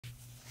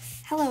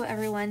Hello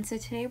everyone, so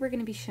today we're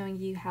going to be showing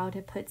you how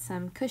to put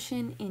some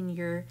cushion in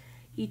your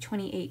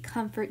e28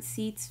 comfort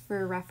seats.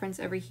 For reference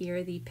over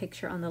here, the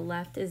picture on the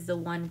left is the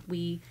one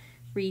we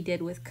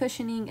redid with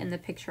cushioning and the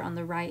picture on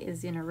the right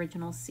is an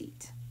original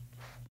seat.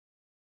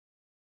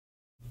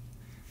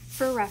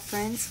 For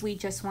reference, we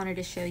just wanted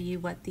to show you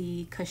what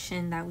the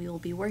cushion that we will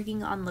be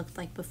working on looked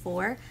like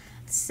before.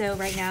 So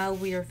right now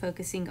we are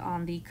focusing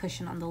on the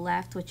cushion on the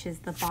left, which is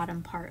the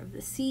bottom part of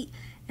the seat,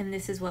 and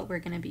this is what we're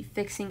going to be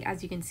fixing.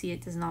 As you can see,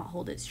 it does not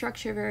hold its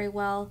structure very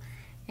well,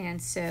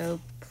 and so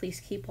please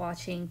keep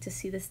watching to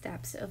see the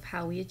steps of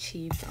how we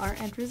achieved our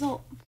end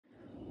result.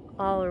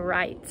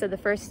 Alright, so the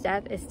first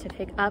step is to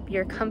pick up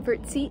your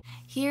comfort seat.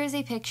 Here's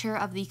a picture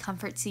of the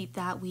comfort seat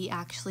that we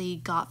actually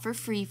got for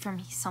free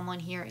from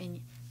someone here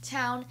in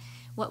town.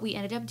 What we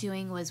ended up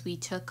doing was we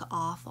took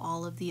off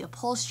all of the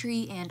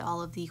upholstery and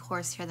all of the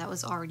horsehair that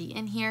was already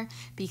in here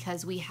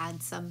because we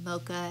had some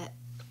mocha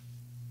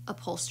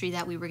upholstery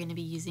that we were going to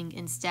be using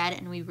instead,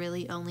 and we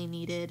really only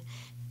needed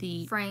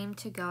the frame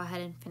to go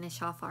ahead and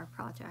finish off our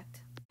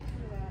project.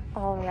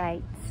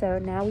 Alright, so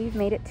now we've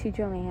made it to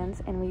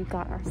Joann's and we've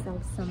got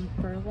ourselves some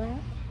burlap,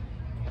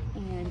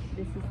 and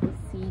this is the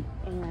seat,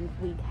 and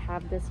we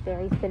have this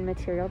very thin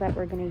material that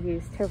we're going to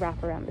use to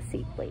wrap around the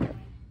seat later.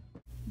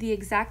 The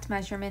exact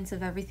measurements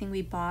of everything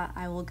we bought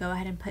I will go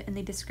ahead and put in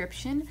the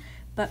description,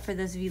 but for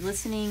those of you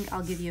listening,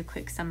 I'll give you a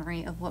quick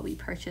summary of what we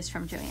purchased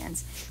from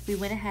Joann's. We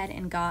went ahead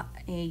and got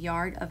a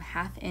yard of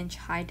 1/2 inch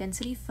high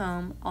density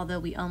foam, although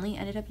we only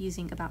ended up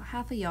using about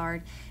 1/2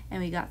 yard,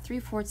 and we got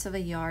 3/4 of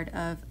a yard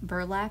of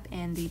burlap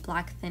and the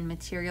black thin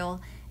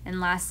material. And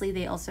lastly,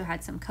 they also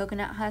had some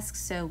coconut husks,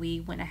 so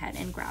we went ahead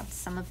and grabbed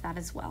some of that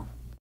as well.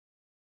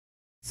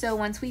 So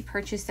once we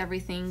purchased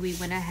everything, we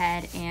went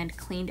ahead and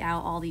cleaned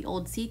out all the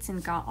old seats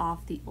and got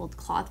off the old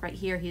cloth. Right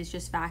here, he's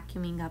just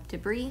vacuuming up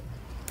debris.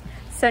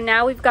 So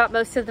now we've got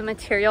most of the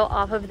material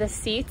off of the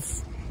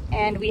seats,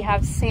 and we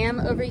have Sam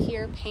over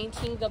here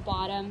painting the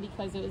bottom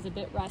because it was a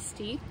bit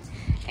rusty.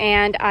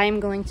 And I'm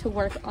going to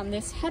work on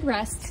this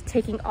headrest,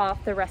 taking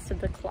off the rest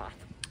of the cloth.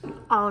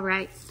 All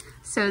right,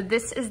 so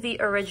this is the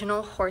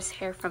original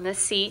horsehair from the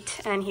seat,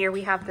 and here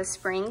we have the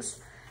springs.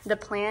 The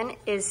plan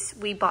is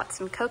we bought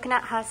some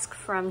coconut husk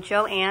from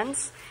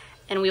Joann's,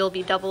 and we will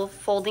be double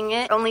folding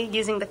it, only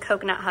using the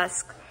coconut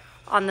husk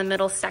on the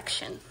middle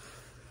section.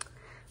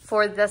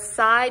 For the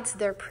sides,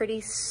 they're pretty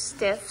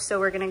stiff, so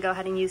we're gonna go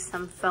ahead and use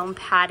some foam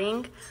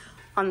padding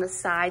on the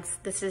sides.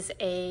 This is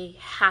a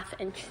 1/2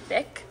 inch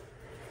thick.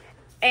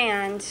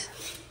 And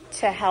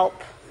to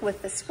help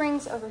with the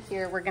springs over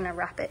here, we're gonna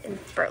wrap it in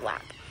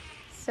burlap.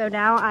 So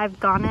now I've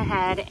gone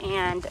ahead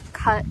and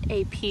cut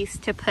a piece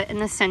to put in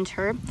the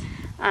center.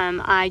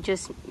 I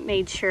just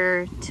made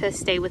sure to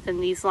stay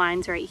within these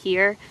lines right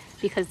here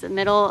because the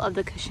middle of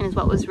the cushion is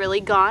what was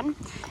really gone.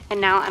 And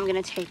now I'm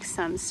going to take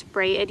some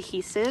spray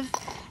adhesive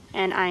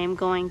and I am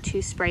going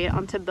to spray it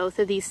onto both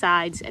of these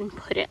sides and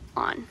put it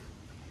on.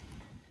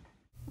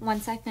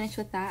 Once I finished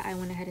with that, I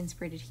went ahead and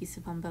sprayed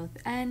adhesive on both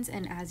ends,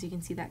 and as you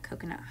can see, that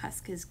coconut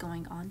husk is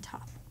going on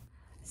top.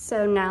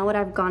 So now what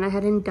I've gone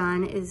ahead and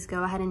done is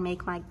go ahead and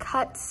make my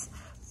cuts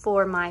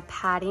for my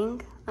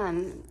padding.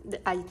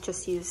 I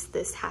just used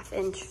this 1/2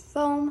 inch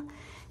foam,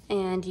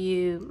 and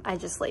I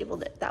just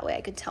labeled it. That way I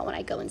could tell when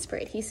I go and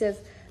spray adhesive.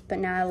 But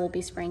now I will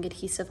be spraying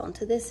adhesive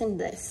onto this and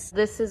this.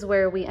 This is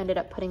where we ended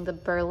up putting the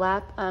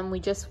burlap.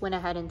 We just went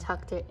ahead and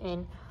tucked it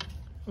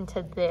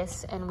into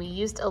this, and we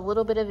used a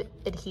little bit of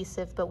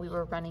adhesive, but we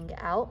were running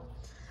out.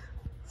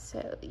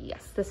 So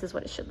yes, this is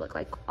what it should look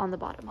like on the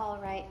bottom.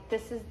 All right,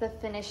 this is the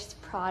finished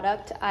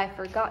product. I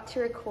forgot to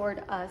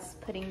record us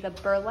putting the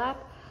burlap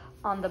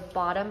on the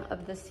bottom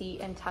of the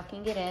seat and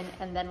tucking it in,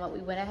 and then what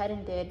we went ahead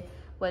and did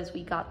was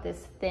we got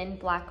this thin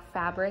black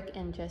fabric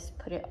and just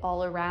put it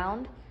all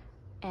around,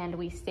 and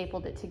we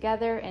stapled it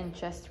together and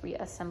just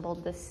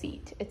reassembled the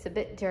seat. It's a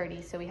bit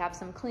dirty, so we have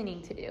some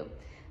cleaning to do,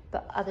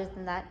 but other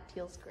than that, it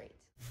feels great.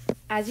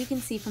 As you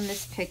can see from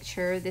this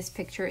picture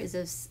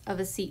is of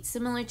a seat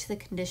similar to the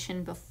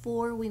condition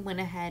before we went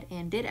ahead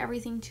and did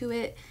everything to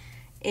it.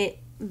 It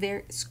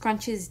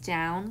scrunches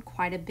down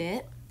quite a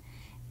bit.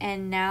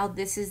 And now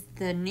this is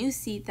the new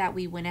seat that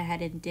we went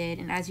ahead and did.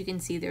 And as you can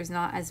see, there's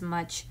not as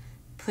much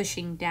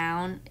pushing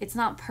down. It's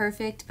not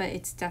perfect, but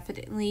it's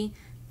definitely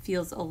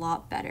feels a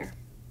lot better.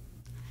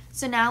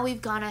 So now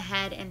we've gone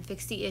ahead and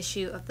fixed the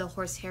issue of the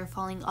horsehair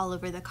falling all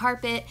over the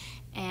carpet.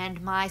 And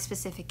my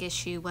specific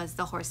issue was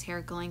the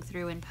horsehair going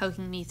through and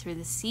poking me through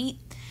the seat.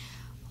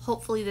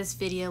 Hopefully this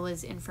video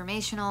was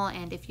informational,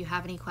 and if you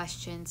have any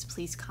questions,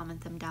 please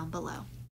comment them down below.